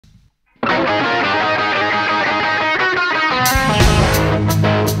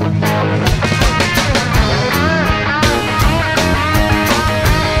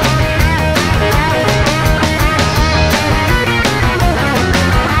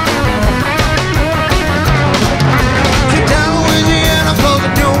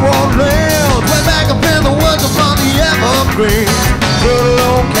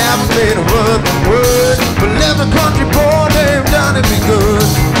But left a country boy named Johnny B. Goode,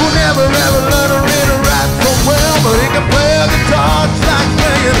 who never ever learned to read or write so well, but he can play a guitar just like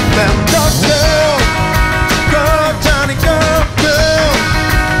playing a banjo. Girl, girl, Johnny, girl, girl,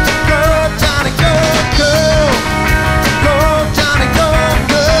 girl, Johnny, girl, girl, girl, Johnny, girl,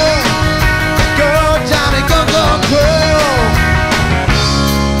 girl, girl, Johnny, girl, girl, girl,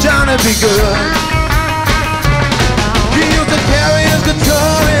 Johnny B. Goode. He used to carry his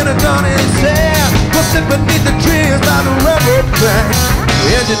guitar in a gun in his hair, sit beneath the trees by the rubber bank.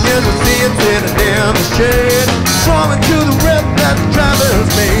 The engineers would see him sitting in the shade, strolling to the rip that the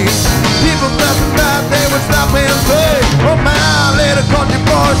drivers made. People passing by, they would stop and say, oh my, little country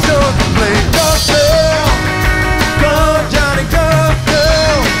boy sure can play. Go girl, go Johnny, go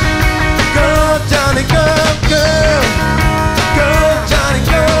girl, go Johnny, go girl, go Johnny,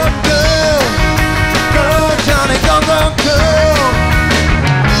 go girl, go Johnny, go go girl,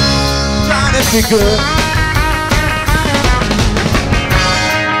 Johnny be good.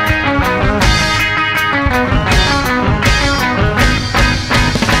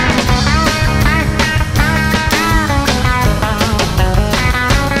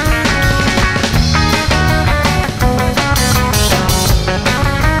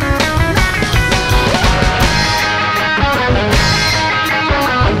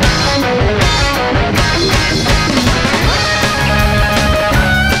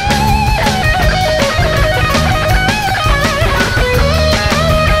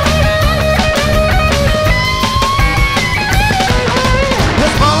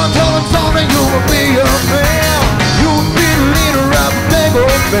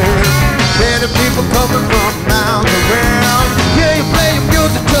 Many people coming from miles around. Yeah, you play your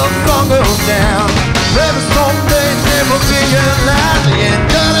music till the sun goes down. Every someday never be your life.